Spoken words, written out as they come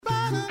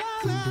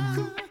You're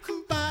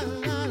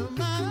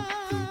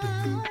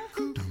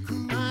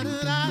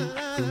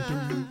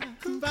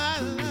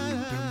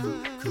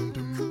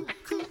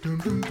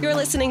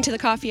listening to The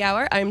Coffee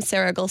Hour. I'm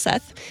Sarah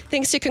Gulseth.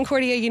 Thanks to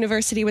Concordia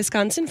University,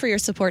 Wisconsin for your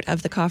support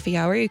of The Coffee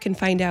Hour. You can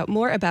find out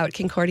more about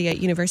Concordia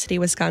University,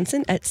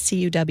 Wisconsin at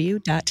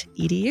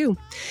cuw.edu.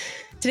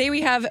 Today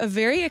we have a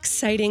very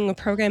exciting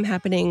program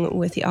happening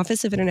with the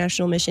Office of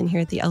International Mission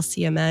here at the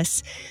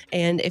LCMS.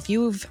 And if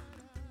you've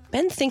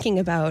been thinking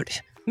about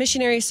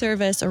missionary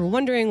service or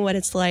wondering what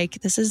it's like,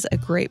 this is a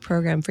great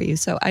program for you.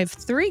 So I have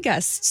three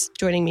guests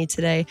joining me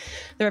today.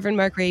 The Reverend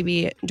Mark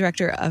Raby,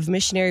 Director of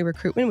Missionary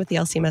Recruitment with the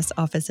LCMS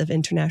Office of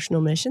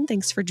International Mission.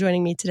 Thanks for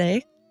joining me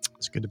today.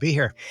 It's good to be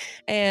here.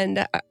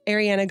 And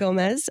Ariana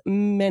Gomez,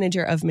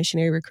 Manager of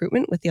Missionary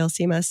Recruitment with the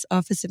LCMS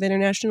Office of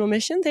International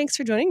Mission. Thanks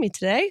for joining me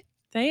today.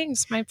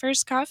 Thanks. My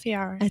first coffee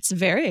hour. It's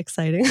very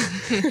exciting.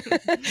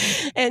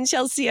 And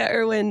Chelsea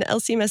Irwin,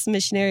 LCMS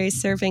missionary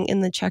serving in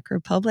the Czech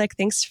Republic.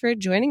 Thanks for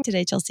joining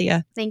today, Chelsea.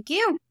 Thank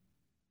you.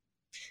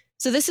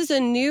 So this is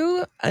a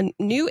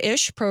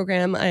new-ish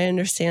program, I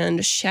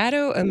understand,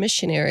 Shadow a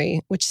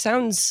Missionary, which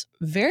sounds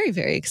very,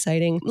 very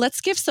exciting. Let's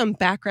give some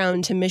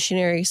background to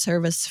missionary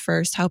service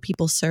first, how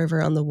people serve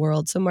around the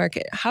world. So Mark,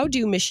 how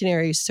do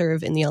missionaries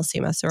serve in the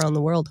LCMS around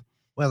the world?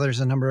 Well, there's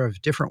a number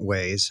of different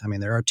ways. I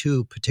mean, there are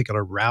two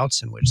particular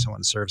routes in which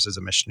someone serves as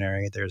a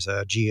missionary. There's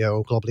a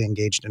GO, Globally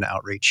Engaged in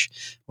Outreach,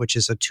 which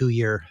is a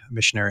 2-year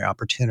missionary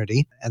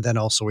opportunity. And then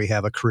also we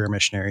have a career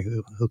missionary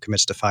who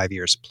commits to 5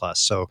 years plus.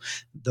 So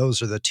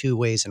those are the two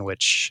ways in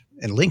which,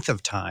 in length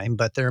of time,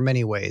 but there are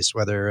many ways,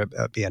 whether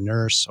it be a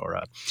nurse or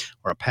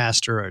a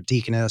pastor or a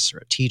deaconess or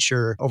a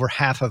teacher. Over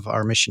half of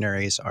our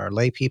missionaries are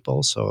lay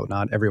people, so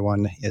not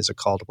everyone is a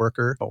called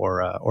worker or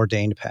a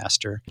ordained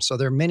pastor. So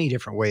there are many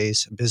different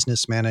ways.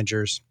 Business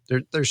managers,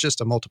 there's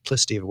just a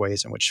multiplicity of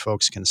ways in which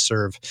folks can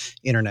serve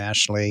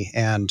internationally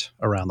and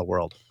around the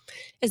world.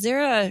 Is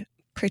there a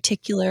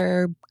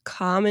particular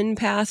common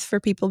path for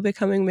people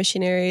becoming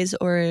missionaries,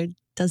 or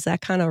does that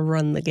kind of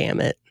run the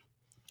gamut?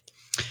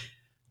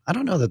 I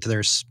don't know that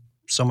there's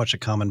so much a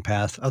common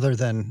path other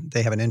than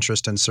they have an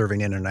interest in serving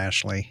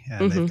internationally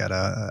and they've got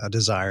a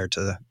desire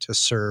to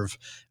serve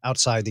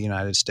outside the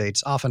United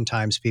States.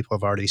 Oftentimes people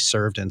have already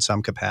served in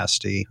some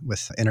capacity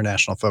with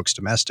international folks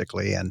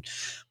domestically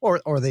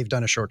or they've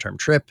done a short-term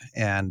trip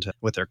and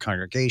with their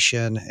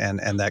congregation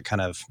and that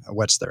kind of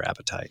whets their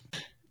appetite.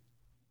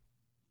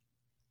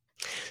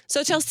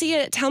 So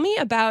Chelsea, tell me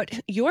about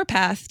your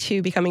path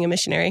to becoming a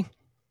missionary.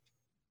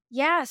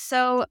 Yeah,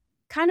 so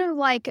kind of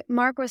like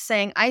Mark was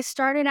saying, I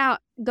started out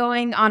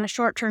going on a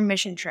short-term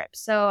mission trip.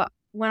 So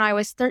when I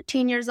was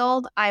 13 years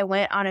old, I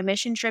went on a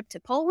mission trip to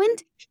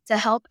Poland to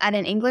help at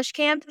an English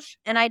camp.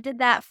 And I did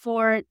that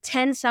for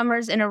 10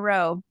 summers in a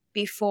row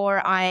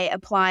before I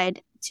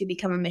applied to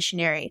become a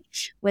missionary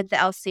with the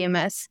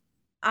LCMS.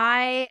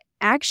 I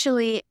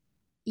actually,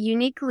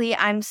 uniquely,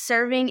 I'm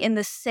serving in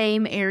the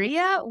same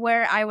area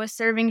where I was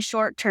serving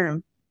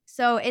short-term.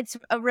 So it's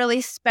a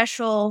really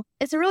special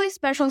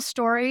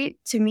story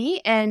to me,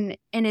 and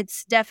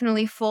it's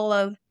definitely full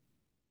of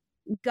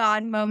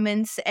God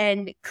moments,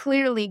 and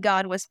clearly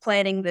God was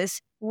planning this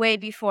way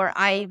before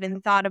I even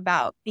thought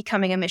about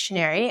becoming a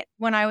missionary.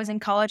 When I was in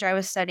college, I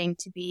was studying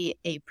to be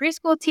a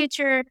preschool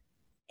teacher,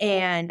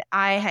 and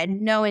I had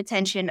no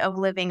intention of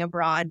living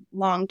abroad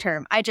long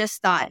term. I just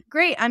thought,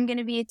 great, I'm going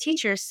to be a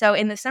teacher. So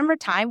in the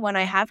summertime, when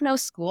I have no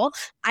school,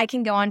 I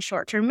can go on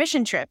short-term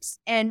mission trips.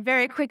 And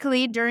very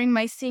quickly during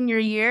my senior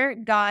year,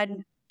 God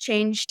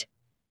changed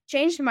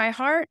my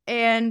heart,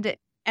 and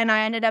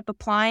I ended up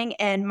applying.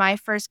 And my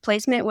first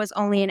placement was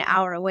only an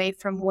hour away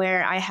from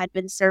where I had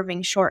been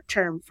serving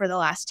short-term for the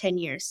last 10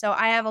 years. So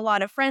I have a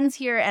lot of friends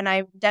here, and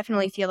I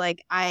definitely feel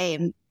like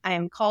I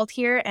am called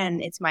here, and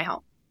it's my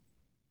home.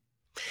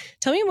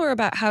 Tell me more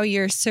about how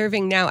you're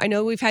serving now. I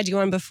know we've had you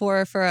on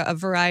before for a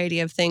variety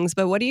of things,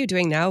 but what are you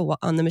doing now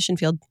on the mission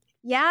field?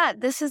 Yeah,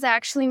 this is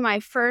actually my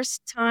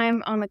first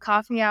time on the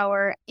coffee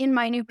hour in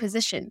my new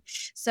position.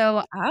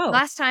 So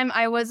Last time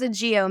I was a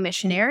GO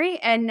missionary,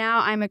 and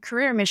now I'm a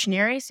career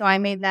missionary. So I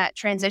made that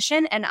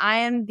transition, and I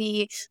am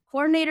the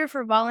coordinator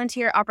for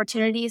volunteer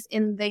opportunities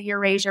in the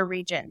Eurasia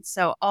region.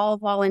 So all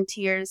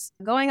volunteers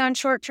going on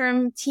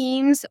short-term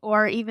teams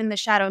or even the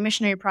Shadow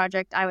Missionary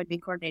Project, I would be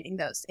coordinating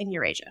those in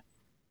Eurasia.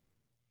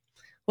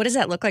 What does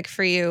that look like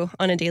for you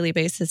on a daily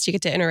basis? Do you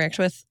get to interact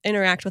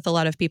with a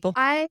lot of people?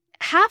 I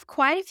have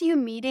quite a few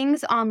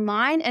meetings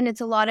online, and it's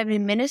a lot of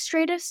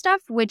administrative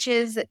stuff, which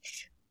is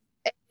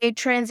a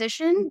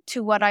transition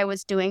to what I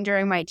was doing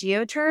during my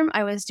GO term.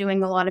 I was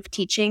doing a lot of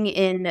teaching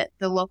in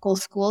the local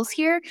schools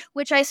here,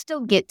 which I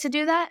still get to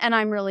do that. And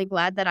I'm really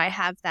glad that I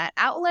have that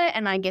outlet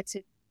and I get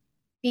to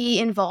be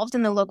involved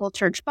in the local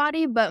church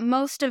body. But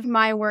most of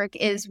my work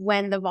is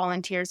when the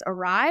volunteers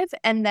arrive,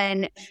 and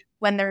then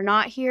when they're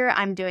not here,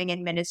 I'm doing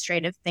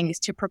administrative things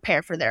to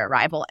prepare for their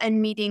arrival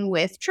and meeting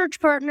with church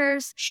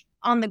partners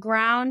on the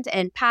ground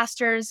and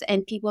pastors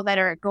and people that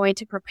are going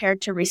to prepare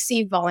to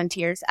receive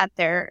volunteers at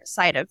their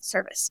site of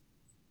service.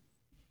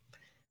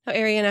 Now,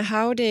 Ariana,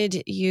 how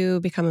did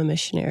you become a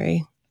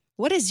missionary?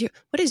 you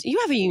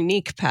have a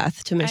unique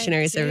path to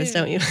missionary service,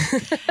 don't you?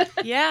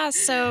 Yeah.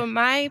 So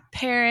my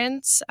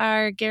parents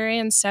are Gary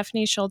and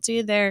Stephanie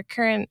Schulte. They're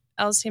current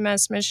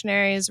LCMS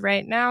missionaries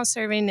right now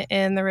serving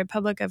in the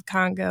Republic of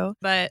Congo.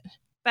 But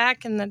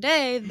back in the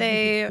day,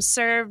 they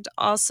served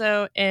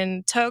also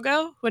in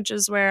Togo, which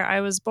is where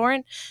I was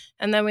born.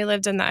 And then we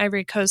lived in the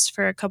Ivory Coast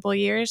for a couple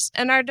years.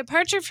 And our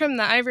departure from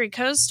the Ivory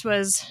Coast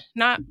was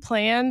not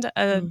planned.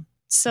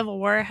 Civil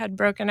war had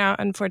broken out,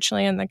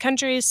 unfortunately, in the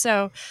country.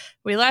 So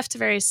we left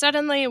very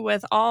suddenly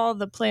with all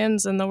the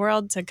plans in the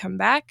world to come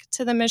back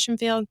to the mission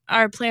field.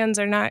 Our plans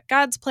are not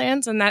God's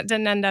plans, and that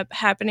didn't end up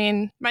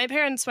happening. My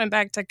parents went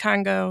back to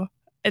Congo.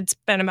 It's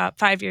been about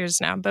 5 years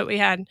now, but we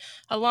had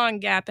a long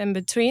gap in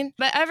between.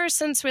 But ever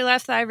since we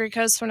left the Ivory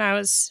Coast when I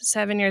was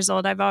 7 years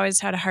old, I've always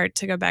had a heart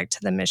to go back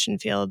to the mission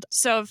field.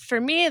 So for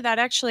me, that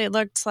actually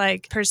looked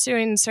like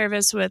pursuing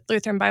service with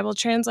Lutheran Bible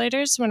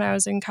translators when I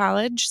was in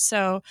college.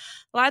 So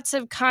lots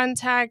of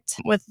contact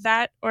with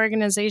that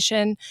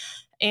organization.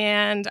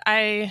 And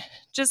I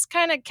just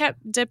kind of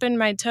kept dipping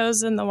my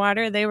toes in the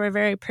water. They were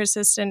very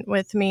persistent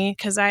with me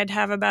because I'd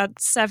have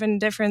about 7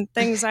 different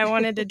things I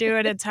wanted to do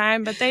at a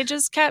time, but they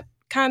just kept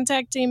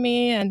contacting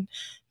me and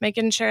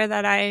making sure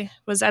that I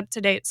was up to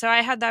date. So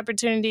I had the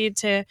opportunity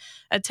to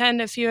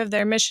attend a few of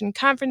their mission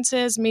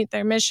conferences, meet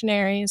their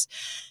missionaries.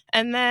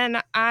 And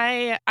then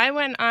I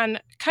went on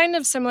kind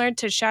of similar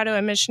to Shadow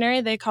a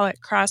Missionary. They call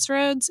it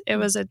Crossroads. It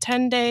was a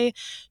 10-day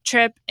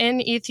trip in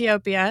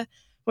Ethiopia,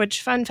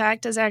 which, fun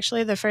fact, is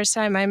actually the first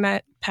time I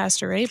met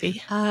Pastor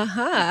Raby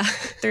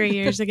 3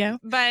 years ago.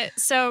 But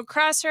so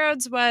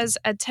Crossroads was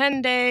a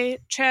 10-day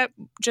trip,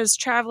 just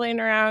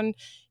traveling around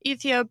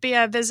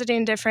Ethiopia,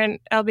 visiting different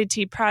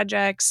LBT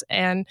projects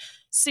and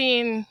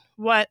seeing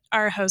what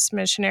our host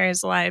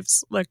missionaries'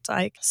 lives looked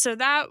like. So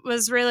that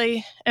was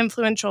really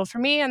influential for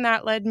me, and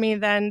that led me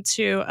then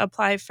to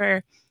apply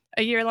for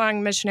a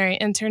year-long missionary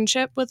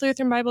internship with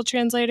Lutheran Bible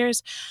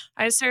translators.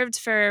 I served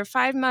for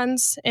 5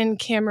 months in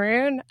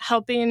Cameroon,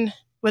 helping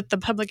with the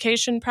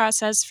publication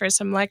process for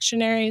some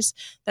lectionaries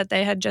that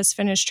they had just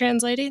finished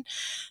translating.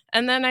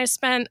 And then I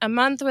spent a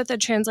month with a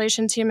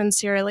translation team in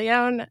Sierra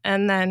Leone,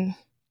 and then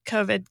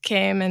COVID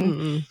came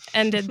and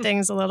ended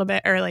things a little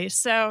bit early.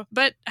 So,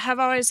 but have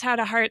always had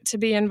a heart to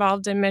be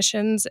involved in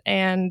missions,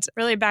 and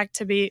really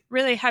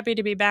happy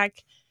to be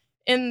back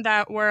in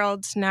that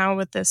world now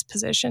with this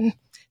position.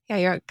 Yeah,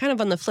 you're kind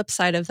of on the flip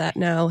side of that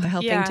now,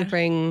 helping to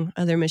bring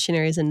other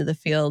missionaries into the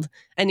field.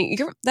 And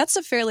that's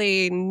a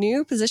fairly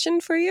new position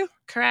for you?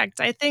 Correct.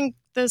 I think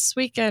this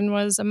weekend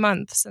was a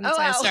month since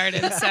I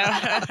started.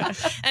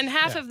 So, and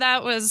half of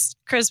that was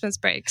Christmas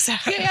break. So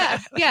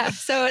yeah.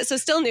 So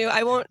still new.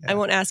 I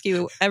won't ask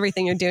you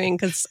everything you're doing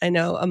because I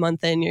know a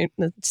month in you're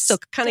still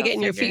kind of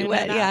getting your feet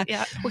wet.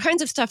 Yeah. What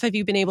kinds of stuff have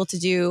you been able to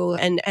do,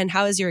 and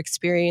how has your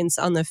experience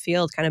on the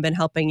field kind of been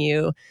helping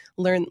you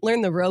learn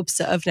the ropes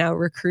of now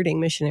recruiting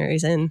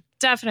missionaries in?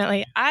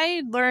 Definitely.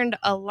 I learned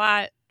a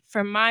lot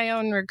from my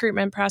own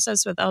recruitment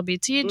process with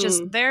LBT,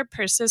 just their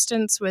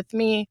persistence with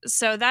me.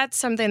 So that's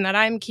something that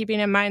I'm keeping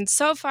in mind.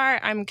 So far,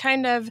 I'm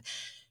kind of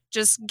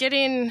just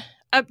getting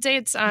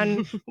updates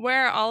on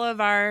where all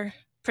of our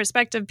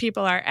prospective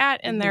people are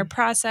at in their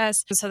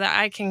process, so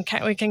that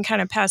we can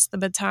kind of pass the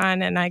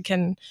baton, and I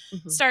can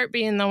start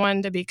being the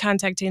one to be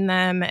contacting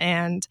them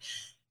and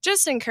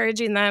just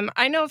encouraging them.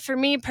 I know for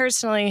me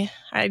personally,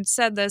 I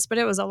said this, but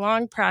it was a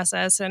long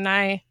process, and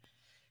I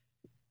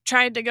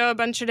tried to go a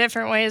bunch of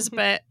different ways,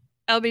 but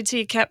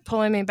LBT kept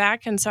pulling me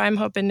back. And so I'm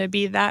hoping to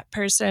be that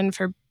person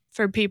for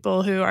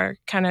people who are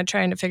kind of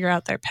trying to figure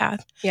out their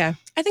path. Yeah.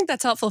 I think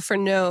that's helpful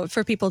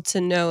for people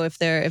to know if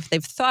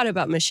they've thought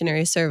about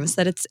missionary service,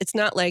 that it's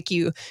not like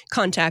you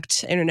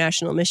contact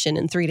international mission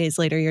and 3 days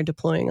later you're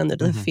deploying onto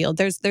the field.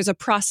 There's a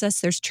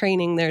process, there's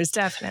training, there's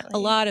definitely a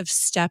lot of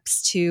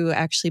steps to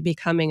actually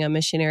becoming a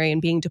missionary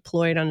and being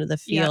deployed onto the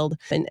field.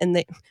 Yep.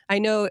 And I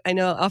know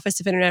Office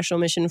of International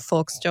Mission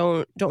folks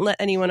don't let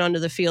anyone onto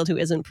the field who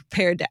isn't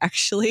prepared to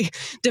actually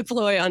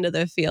deploy onto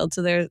the field.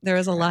 So there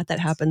is a lot that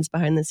happens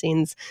behind the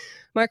scenes.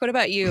 Mark, what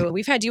about you?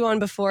 We've had you on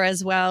before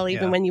as well,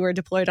 even when you were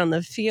deployed on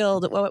the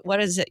field.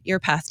 What is your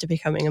path to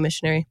becoming a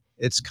missionary?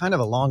 It's kind of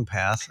a long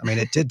path. I mean,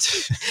 it did,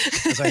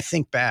 as I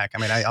think back, I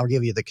mean, I'll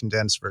give you the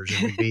condensed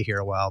version. We'd be here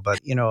a while.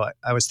 But,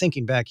 I was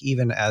thinking back,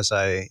 even as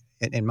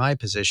in my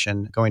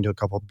position, going to a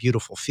couple of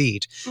beautiful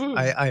feet,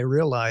 I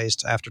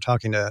realized after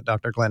talking to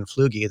Dr. Glenn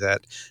Fluge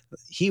that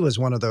he was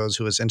one of those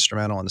who was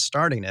instrumental in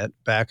starting it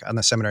back on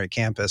the seminary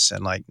campus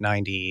in like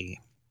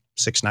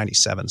 96,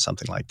 97,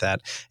 something like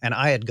that. And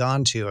I had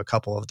gone to a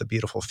couple of the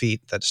beautiful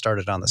feet that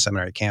started on the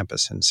seminary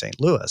campus in St.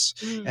 Louis.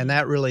 And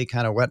that really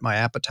kind of whet my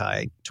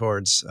appetite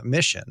towards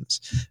missions.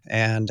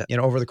 And,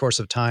 over the course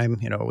of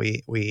time,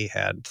 we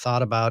had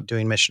thought about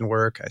doing mission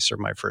work. I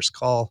served my first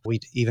call.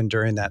 Even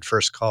during that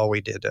first call,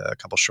 we did a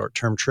couple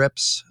short-term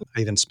trips.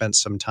 I even spent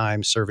some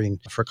time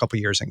serving for a couple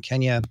years in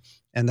Kenya.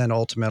 And then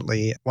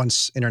ultimately,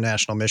 once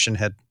international mission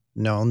had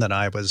known that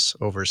I was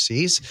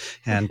overseas,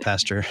 and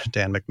Pastor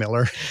Dan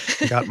McMiller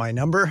got my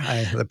number.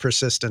 The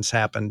persistence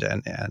happened,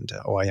 and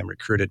OIM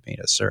recruited me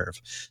to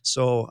serve.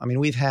 So, I mean,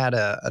 we've had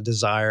a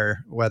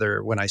desire,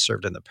 whether when I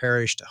served in the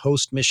parish, to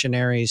host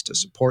missionaries, to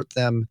support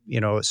them,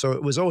 so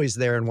it was always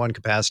there in one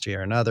capacity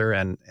or another.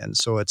 And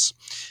so it's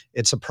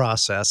a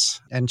process.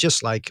 And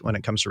just like when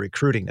it comes to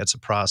recruiting, it's a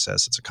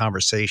process, it's a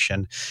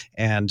conversation.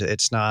 And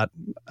it's not,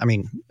 I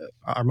mean,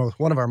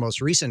 one of our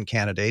most recent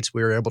candidates,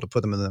 we were able to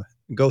put them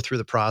go through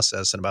the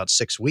process in about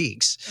 6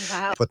 weeks.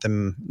 Wow.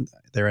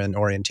 They're in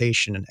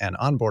orientation and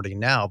onboarding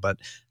now, but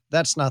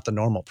that's not the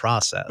normal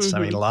process. Mm-hmm. I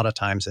mean, a lot of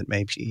times it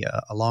may be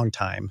a long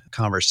time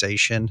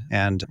conversation,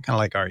 and kind of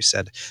like Ari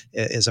said,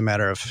 it is a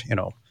matter of,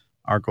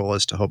 our goal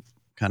is to hope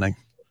kind of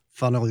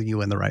funnel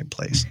you in the right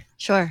place.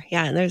 Sure.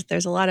 Yeah. And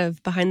there's a lot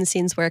of behind the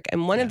scenes work.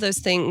 And one of those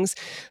things,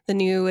 the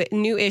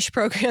new-ish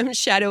program,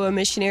 Shadow a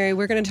Missionary,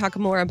 we're going to talk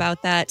more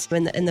about that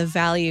and the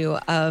value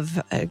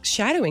of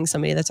shadowing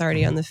somebody that's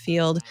already on the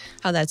field,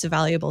 how that's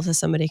valuable to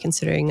somebody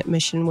considering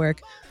mission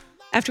work.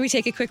 After we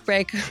take a quick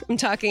break, I'm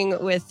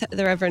talking with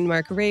the Reverend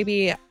Mark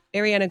Raby,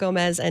 Ariana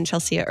Gomez, and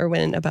Chelsea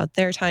Irwin about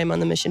their time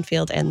on the mission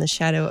field and the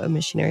Shadow a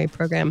Missionary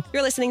program.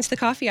 You're listening to The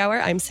Coffee Hour.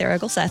 I'm Sarah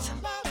Gulseth.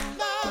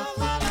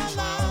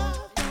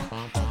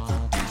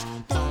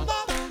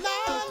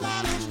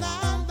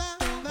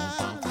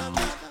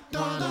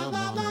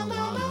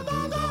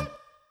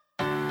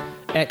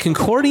 At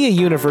Concordia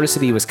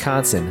University,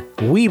 Wisconsin,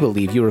 we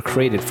believe you were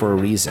created for a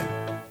reason,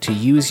 to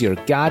use your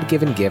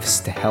God-given gifts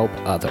to help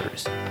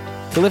others,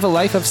 to live a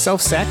life of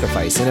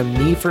self-sacrifice in a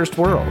me-first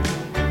world,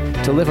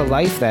 to live a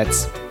life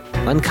that's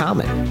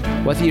uncommon.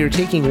 Whether you're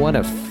taking one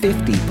of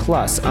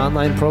 50-plus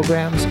online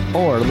programs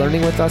or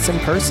learning with us in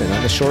person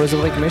on the shores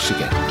of Lake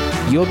Michigan,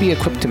 you'll be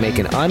equipped to make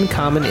an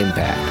uncommon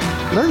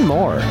impact. Learn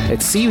more at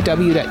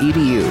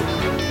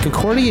cuw.edu.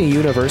 Concordia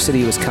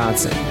University,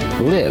 Wisconsin.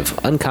 Live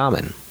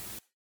uncommon.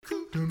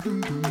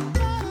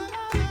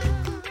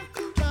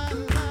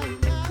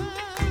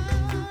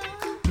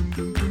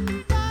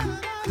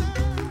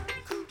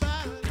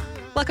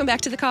 Welcome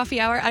back to the Coffee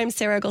Hour. I'm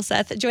Sarah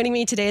Gulseth. Joining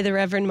me today, the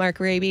Reverend Mark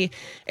Raby,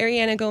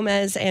 Ariana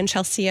Gomez, and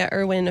Chelsea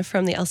Irwin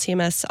from the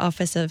LCMS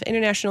Office of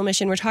International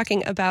Mission. We're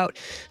talking about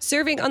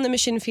serving on the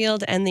mission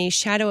field and the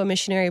Shadow a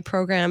Missionary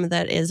program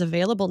that is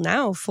available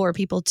now for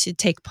people to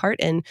take part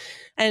in.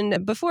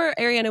 And before,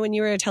 Ariana, when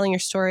you were telling your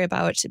story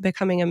about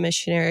becoming a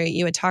missionary,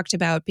 you had talked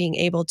about being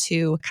able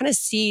to kind of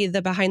see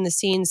the behind the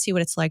scenes, see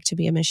what it's like to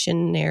be a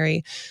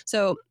missionary.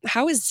 So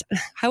how does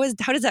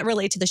that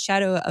relate to the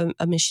Shadow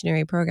a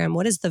Missionary program?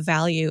 What is the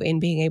value in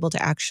being able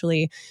to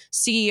actually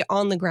see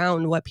on the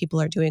ground what people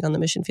are doing on the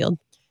mission field?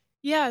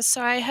 Yeah,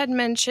 so I had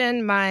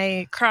mentioned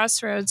my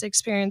Crossroads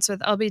experience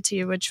with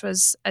LBT, which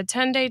was a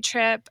 10-day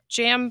trip,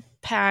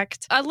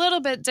 jam-packed, a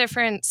little bit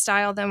different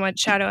style than what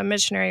Shadow a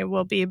Missionary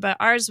will be, but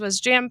ours was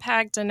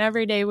jam-packed, and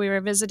every day we were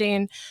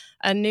visiting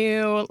a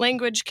new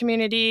language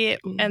community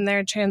and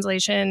their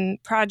translation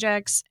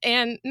projects.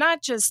 And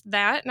not just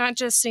that, not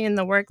just seeing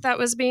the work that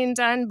was being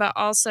done, but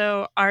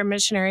also our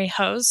missionary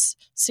hosts,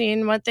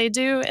 seeing what they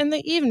do in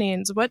the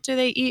evenings. What do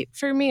they eat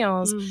for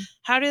meals?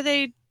 How do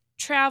they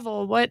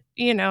travel? What,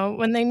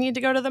 when they need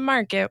to go to the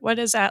market, what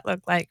does that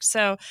look like?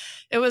 So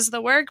it was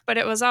the work, but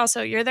it was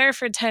also, you're there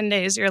for 10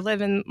 days, you're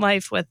living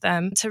life with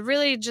them to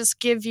really just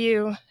give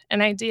you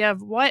an idea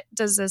of what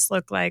does this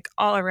look like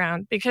all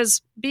around,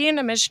 because being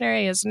a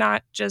missionary is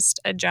not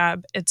just a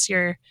job, it's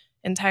your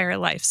entire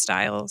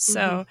lifestyle.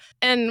 So,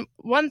 and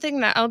one thing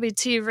that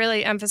LBT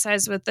really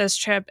emphasized with this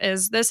trip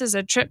is this is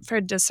a trip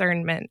for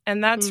discernment.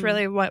 And that's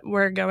really what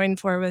we're going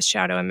for with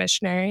Shadow a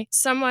Missionary.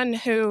 Someone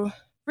who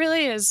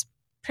really is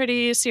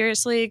pretty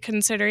seriously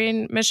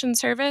considering mission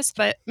service,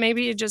 but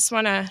maybe you just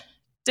want to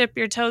dip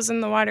your toes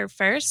in the water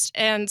first.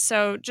 And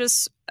so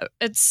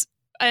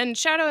and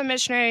Shadow a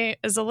Missionary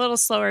is a little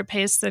slower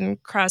paced than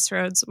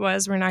Crossroads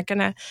was. We're not going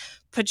to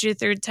put you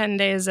through 10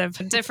 days of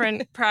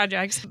different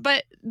projects.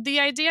 But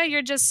the idea,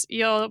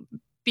 you'll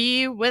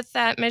be with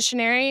that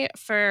missionary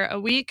for a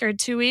week or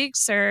 2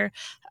 weeks or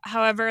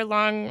however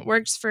long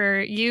works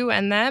for you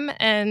and them,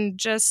 and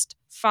just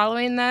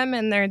following them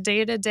in their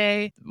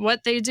day-to-day,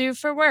 what they do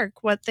for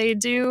work, what they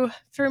do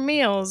for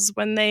meals,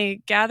 when they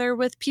gather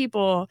with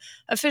people,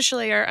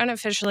 officially or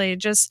unofficially,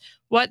 just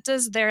what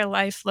does their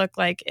life look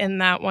like in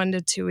that 1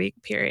 to 2 week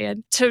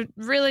period, to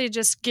really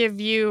just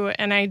give you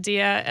an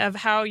idea of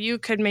how you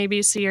could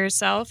maybe see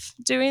yourself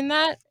doing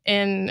that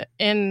in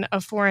a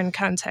foreign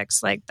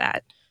context like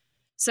that.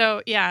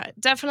 So yeah,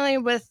 definitely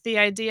with the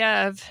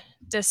idea of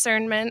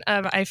discernment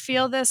of, I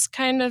feel this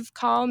kind of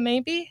call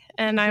maybe,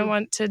 and I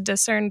want to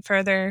discern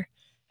further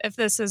if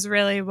this is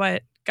really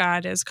what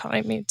God is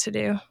calling me to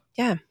do.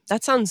 Yeah,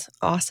 that sounds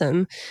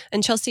awesome.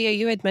 And Chelsea,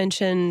 you had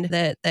mentioned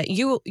that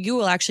you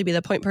will actually be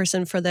the point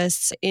person for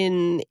this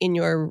in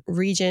your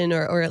region,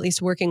 or at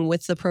least working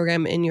with the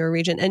program in your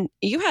region. And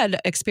you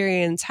had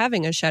experience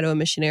having a Shadow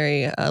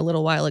Missionary a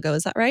little while ago.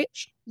 Is that right?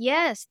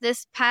 Yes,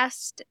 this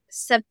past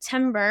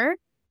September,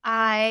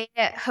 I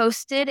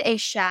hosted a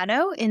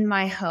shadow in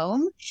my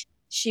home.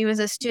 She was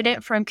a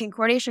student from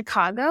Concordia,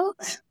 Chicago,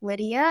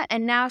 Lydia,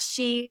 and now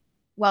she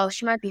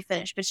might be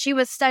finished, but she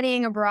was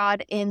studying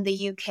abroad in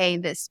the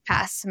UK this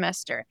past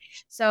semester.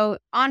 So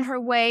on her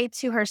way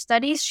to her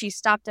studies, she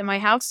stopped at my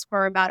house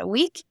for about a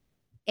week,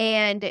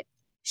 and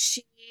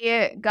she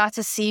got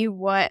to see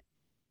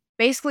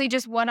basically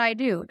just what I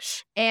do.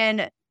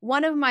 And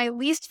one of my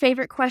least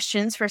favorite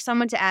questions for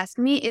someone to ask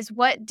me is,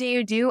 what do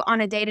you do on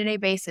a day-to-day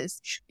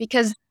basis?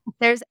 Because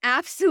there's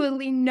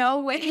absolutely no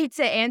way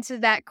to answer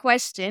that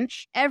question.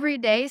 Every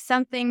day,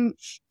 something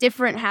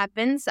different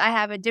happens. I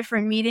have a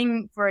different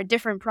meeting for a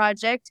different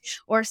project,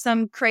 or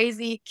some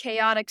crazy,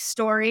 chaotic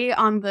story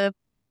on the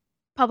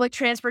public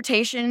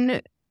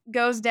transportation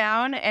goes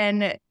down,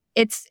 and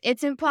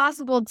it's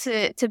impossible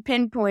to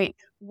pinpoint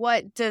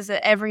what does an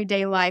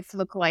everyday life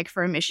look like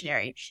for a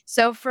missionary.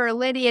 So for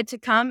Lydia to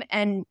come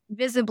and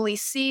visibly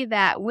see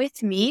that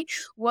with me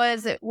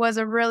was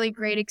a really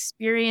great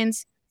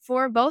experience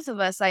for both of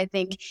us, I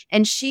think.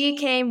 And she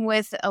came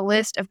with a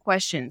list of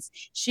questions.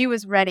 She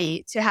was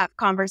ready to have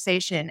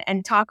conversation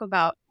and talk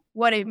about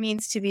what it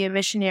means to be a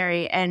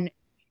missionary, and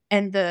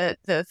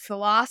the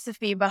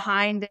philosophy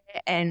behind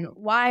it, and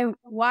why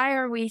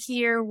are we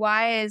here?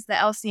 Why is the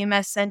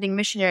LCMS sending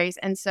missionaries?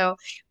 And so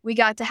we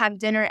got to have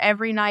dinner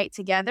every night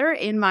together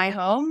in my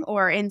home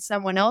or in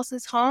someone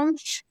else's home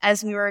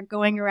as we were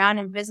going around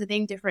and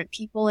visiting different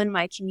people in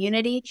my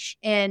community.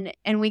 And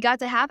we got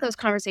to have those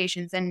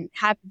conversations and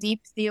have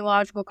deep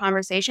theological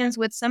conversations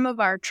with some of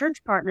our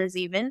church partners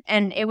even.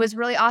 And it was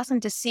really awesome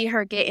to see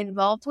her get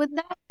involved with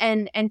that,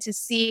 and to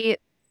see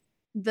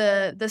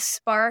the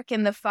spark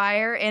and the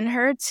fire in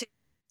her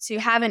to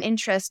have an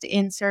interest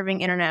in serving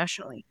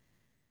internationally.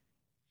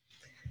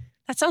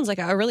 That sounds like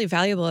a really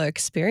valuable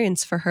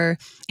experience for her.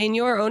 In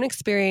your own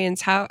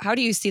experience, how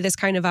do you see this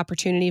kind of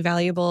opportunity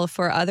valuable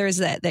for others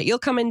that you'll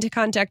come into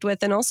contact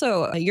with, and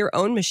also your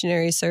own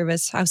missionary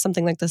service, how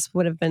something like this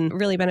would have been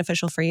really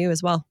beneficial for you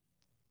as well?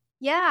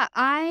 Yeah,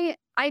 I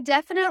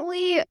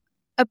definitely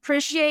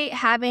appreciate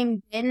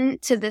having been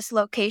to this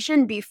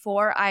location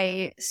before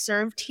I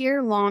served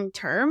here long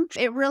term.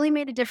 It really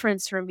made a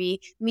difference for me,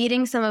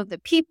 meeting some of the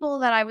people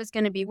that I was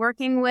going to be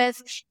working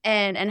with,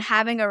 and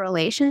having a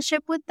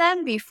relationship with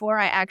them before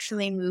I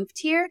actually moved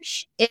here.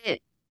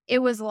 It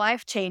was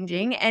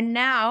life-changing, and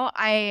now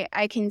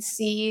I can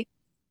see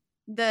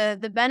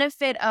the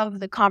benefit of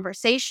the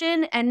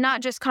conversation, and not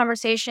just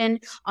conversation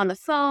on the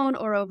phone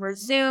or over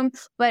Zoom,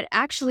 but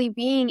actually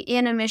being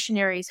in a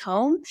missionary's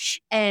home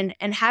and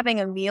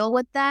having a meal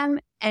with them,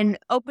 and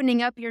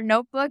opening up your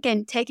notebook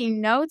and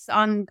taking notes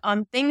on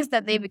things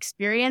that they've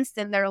experienced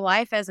in their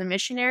life as a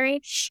missionary.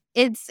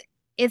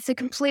 It's a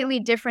completely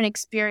different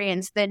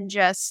experience than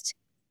just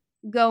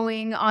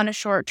going on a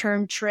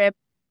short-term trip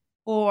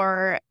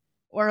or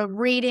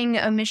reading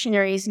a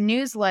missionary's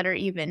newsletter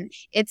even.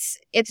 It's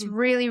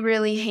really,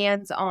 really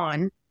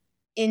hands-on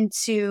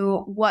into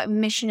what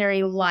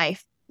missionary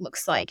life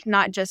looks like,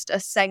 not just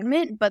a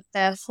segment, but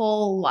the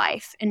whole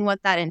life and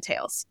what that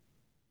entails.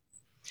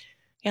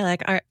 Yeah,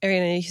 like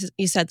Ariana,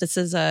 you said this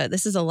is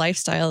a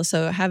lifestyle.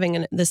 So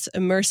having this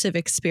immersive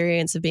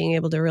experience of being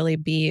able to really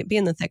be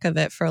in the thick of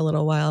it for a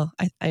little while,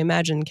 I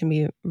imagine can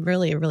be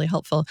really, really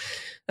helpful.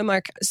 And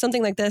Mark,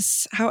 something like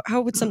this,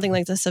 how would something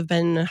like this have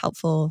been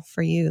helpful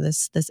for you?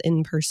 This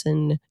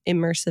in-person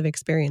immersive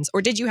experience,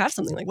 or did you have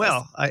something like this?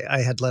 Well, I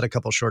had led a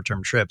couple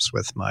short-term trips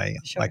with my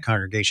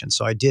congregation,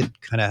 so I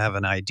did kind of have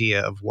an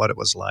idea of what it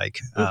was like.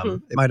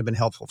 It might have been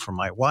helpful for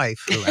my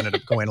wife, who ended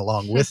up going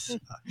along with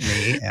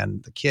me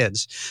and the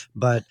kids.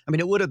 But I mean,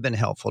 it would have been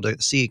helpful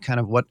to see kind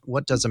of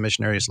what does a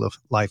missionary's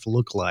life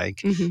look like.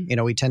 Mm-hmm. You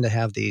know, we tend to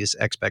have these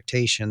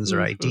expectations or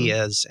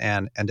ideas,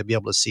 and to be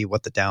able to see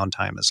what the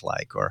downtime is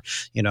like, or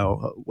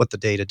what the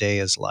day-to-day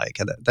is like.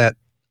 And that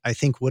I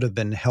think would have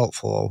been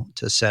helpful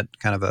to set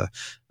kind of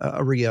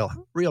a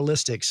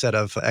realistic set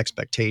of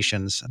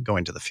expectations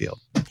going to the field.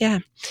 Yeah.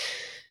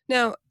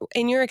 Now,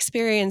 in your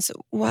experience,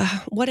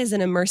 what is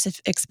an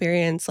immersive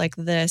experience like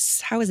this?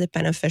 How is it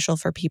beneficial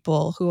for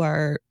people who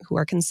are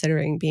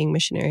considering being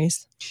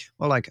missionaries?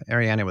 Well, like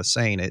Ariana was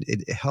saying,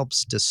 it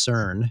helps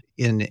discern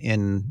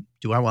in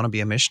do I want to be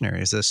a missionary?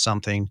 Is this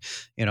something,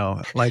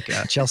 like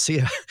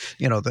Chelsea,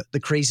 the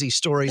crazy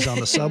stories on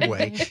the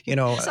subway,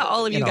 I saw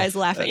all of you guys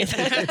laughing at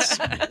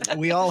that.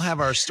 We all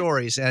have our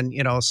stories, and,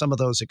 some of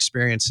those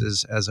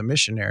experiences as a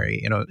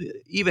missionary,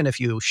 even if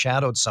you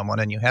shadowed someone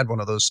and you had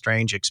one of those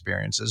strange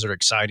experiences or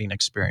exciting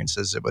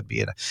experiences, it would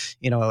be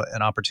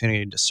an opportunity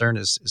to discern,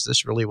 is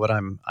this really what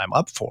I'm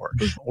up for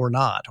or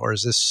not? Or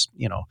is this,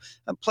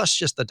 plus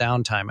just the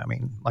downtime. I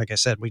mean, like I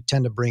said, we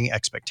tend to bring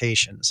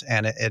expectations,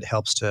 and it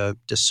helps to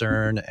discern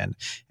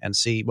and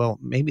see, well,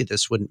 maybe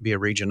this wouldn't be a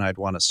region I'd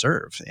want to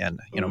serve. And,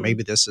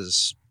 maybe this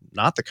is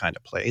not the kind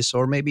of place,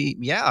 or maybe,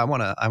 I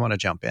want to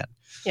jump in.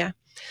 Yeah.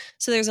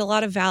 So there's a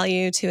lot of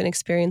value to an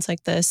experience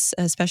like this,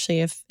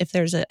 especially if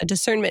there's a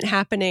discernment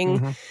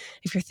happening.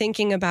 If you're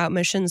thinking about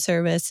mission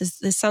service,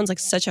 this sounds like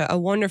such a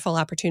wonderful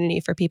opportunity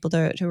for people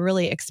to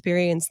really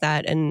experience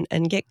that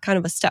and get kind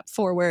of a step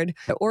forward,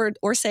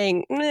 or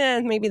saying,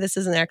 maybe this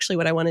isn't actually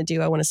what I want to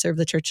do. I want to serve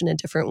the church in a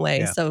different way.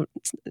 Yeah. So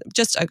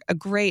just a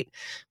great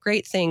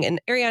thing. And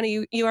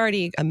Ariana, you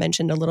already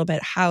mentioned a little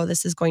bit how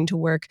this is going to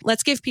work.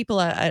 Let's give people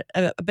a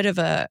bit of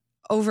a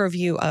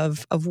overview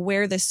of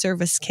where this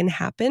service can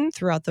happen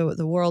throughout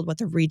the world, what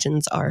the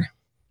regions are.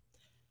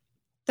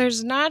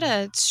 There's not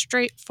a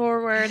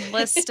straightforward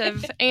list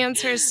of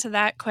answers to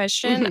that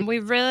question. We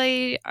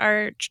really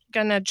are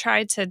going to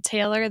try to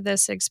tailor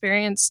this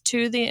experience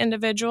to the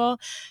individual.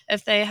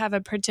 If they have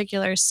a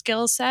particular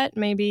skill set,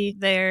 maybe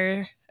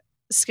they're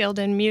skilled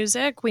in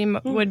music, we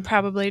would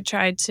probably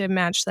try to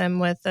match them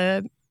with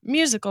a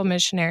musical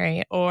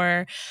missionary,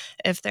 or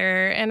if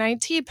they're an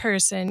IT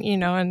person,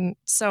 and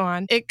so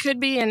on. It could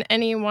be in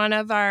any one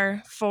of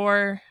our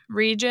 4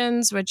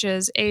 regions, which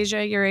is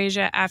Asia,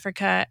 Eurasia,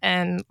 Africa,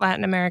 and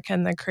Latin America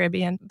and the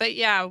Caribbean. But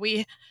yeah,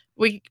 we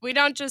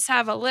don't just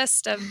have a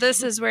list of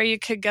this is where you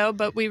could go,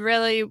 but we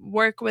really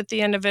work with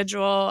the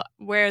individual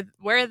where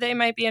they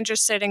might be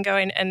interested in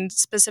going, and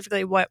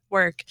specifically what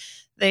work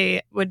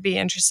they would be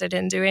interested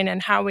in doing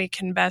and how we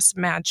can best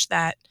match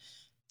that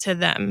to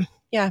them.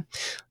 Yeah.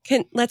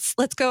 Let's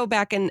go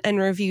back and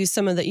review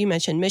some of that. You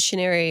mentioned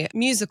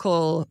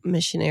musical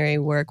missionary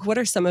work. What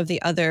are some of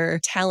the other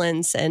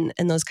talents and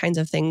those kinds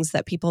of things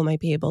that people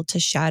might be able to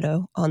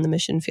shadow on the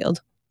mission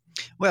field?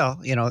 Well,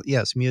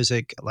 yes,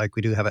 music, like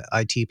we do have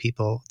IT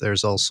people.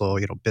 There's also,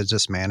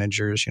 business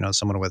managers,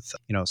 someone with,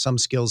 some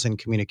skills in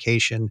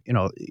communication.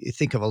 You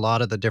think of a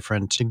lot of the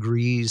different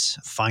degrees,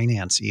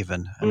 finance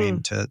even. I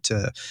mean,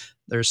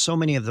 there's so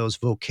many of those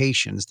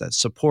vocations that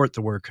support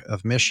the work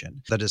of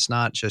mission that it's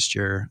not just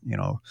your,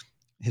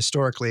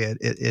 historically,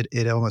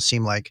 it almost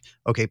seemed like,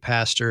 okay,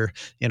 pastor,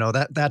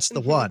 that's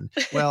the one.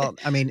 Well,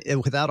 I mean,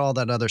 without all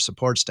that other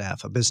support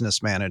staff, a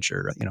business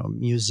manager,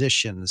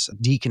 musicians,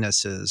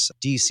 deaconesses,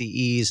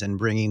 DCEs, and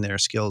bringing their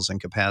skills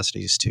and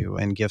capacities to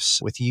and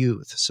gifts with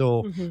youth.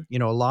 So, a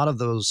lot of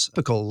those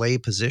typical lay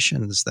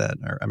positions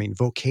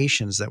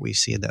vocations that we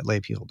see that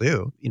lay people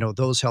do,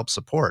 those help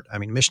support. I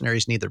mean,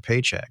 missionaries need their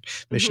paycheck.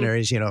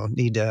 Missionaries,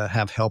 need to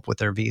have help with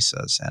their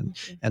visas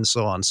and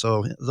so on.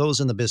 So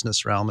those in the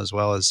business realm as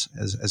well as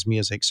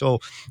music. So,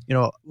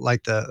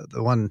 like the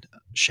one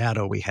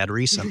shadow we had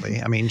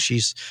recently, I mean,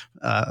 she's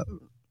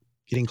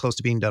getting close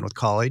to being done with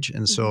college.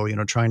 And so,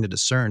 trying to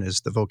discern,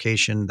 is the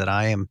vocation that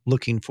I am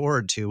looking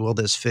forward to, will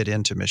this fit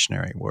into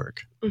missionary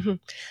work?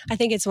 I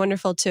think it's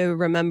wonderful to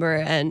remember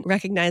and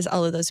recognize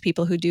all of those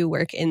people who do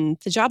work in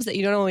the jobs that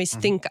you don't always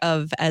think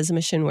of as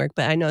mission work.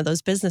 But I know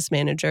those business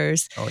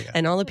managers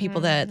and all the people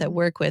that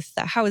work with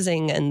the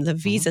housing and the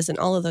visas and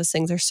all of those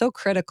things are so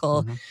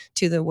critical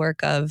to the work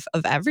of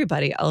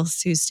everybody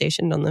else who's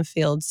stationed on the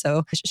field.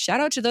 So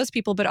shout out to those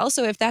people. But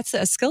also, if that's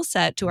a skill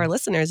set, to our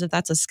listeners, if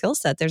that's a skill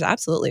set, there's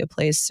absolutely a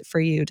place for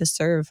you to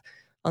serve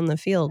on the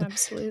field.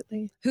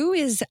 Absolutely. Who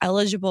is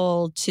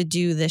eligible to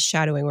do this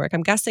shadowing work?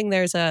 I'm guessing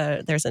there's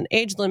an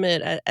age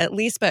limit at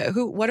least, but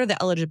what are the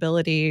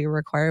eligibility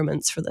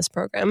requirements for this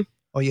program?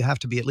 Well, you have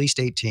to be at least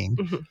 18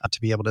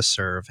 to be able to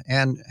serve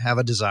and have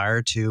a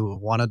desire to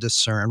want to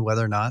discern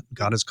whether or not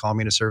God has called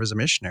me to serve as a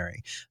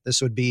missionary.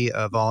 This would be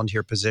a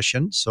volunteer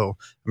position. So,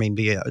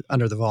 be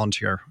under the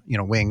volunteer,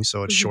 wing.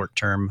 So it's short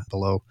term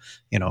below,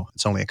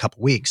 it's only a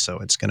couple weeks. So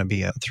it's going to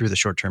be through the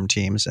short term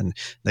teams, and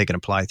they can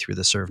apply through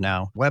the Serve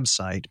Now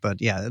website.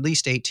 But yeah, at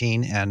least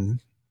 18,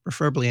 and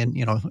preferably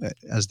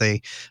as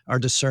they are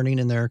discerning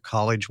in their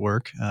college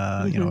work,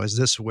 is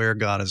this where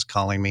God is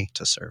calling me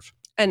to serve?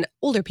 And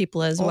older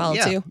people as well,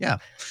 too. Yeah.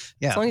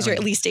 As long as you're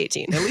at least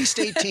 18. At least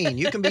 18.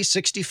 You can be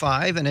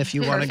 65, and if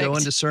you want to go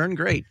and discern,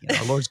 great.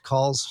 Lord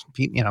calls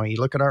people, you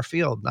look at our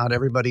field, not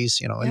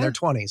everybody's, in their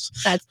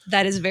 20s.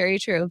 That is very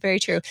true. Very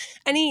true.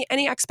 Any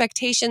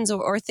expectations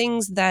or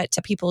things that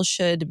people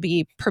should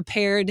be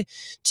prepared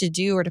to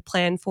do or to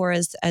plan for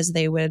as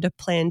they would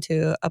plan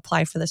to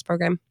apply for this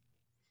program?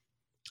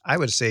 I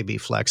would say be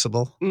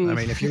flexible. I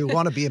mean, if you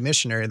want to be a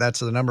missionary, that's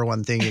the number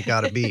one thing you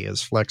got to be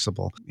is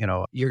flexible.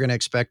 You're going to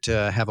expect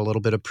to have a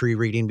little bit of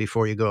pre-reading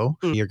before you go.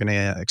 You're going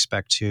to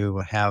expect to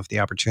have the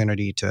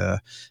opportunity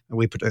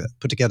we put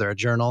together a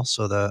journal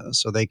so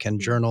they can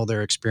journal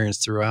their experience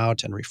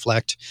throughout and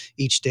reflect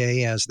each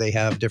day as they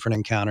have different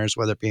encounters,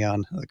 whether it be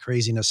on the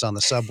craziness on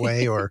the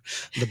subway or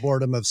the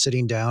boredom of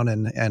sitting down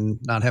and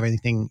not having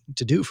anything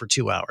to do for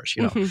 2 hours,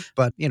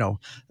 But,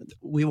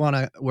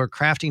 we're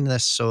crafting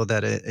this so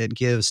that it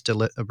gives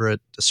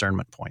deliberate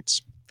discernment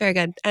points. Very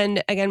good.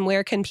 And again,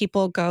 where can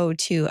people go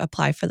to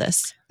apply for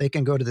this? They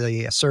can go to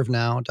the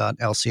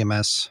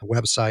servenow.lcms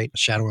website,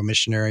 Shadow a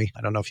Missionary.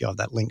 I don't know if you have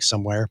that link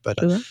somewhere, but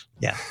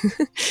yeah.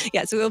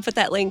 Yeah, so we'll put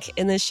that link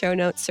in the show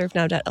notes,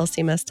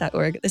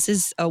 servenow.lcms.org. This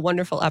is a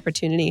wonderful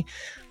opportunity,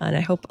 and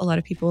I hope a lot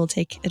of people will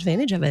take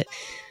advantage of it.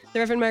 The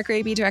Reverend Mark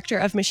Raby, Director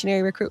of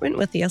Missionary Recruitment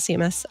with the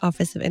LCMS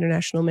Office of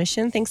International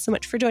Mission. Thanks so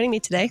much for joining me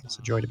today. It's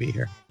a joy to be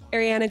here.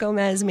 Ariana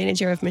Gomez,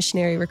 Manager of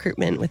Missionary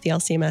Recruitment with the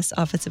LCMS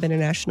Office of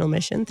International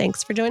Mission.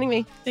 Thanks for joining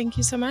me. Thank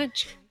you so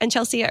much. And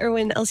Chelsea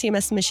Irwin,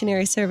 LCMS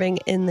Missionary serving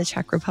in the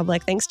Czech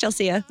Republic. Thanks,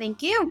 Chelsea.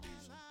 Thank you.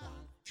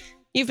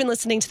 You've been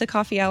listening to The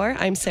Coffee Hour.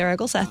 I'm Sarah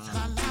Gulseth.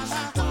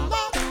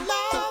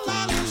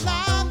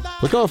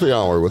 The Coffee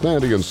Hour with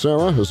Andy and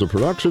Sarah is a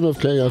production of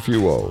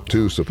KFUO.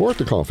 To support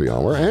The Coffee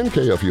Hour and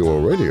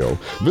KFUO Radio,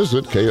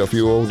 visit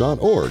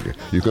kfuo.org.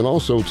 You can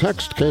also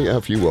text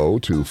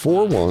KFUO to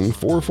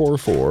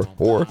 41444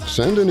 or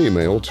send an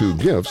email to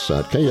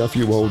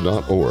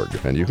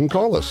gifts@kfuo.org. And you can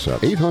call us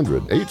at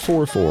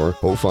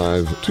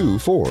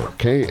 800-844-0524.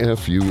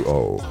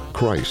 KFUO.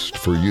 Christ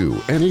for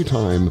you,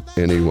 anytime,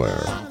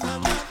 anywhere.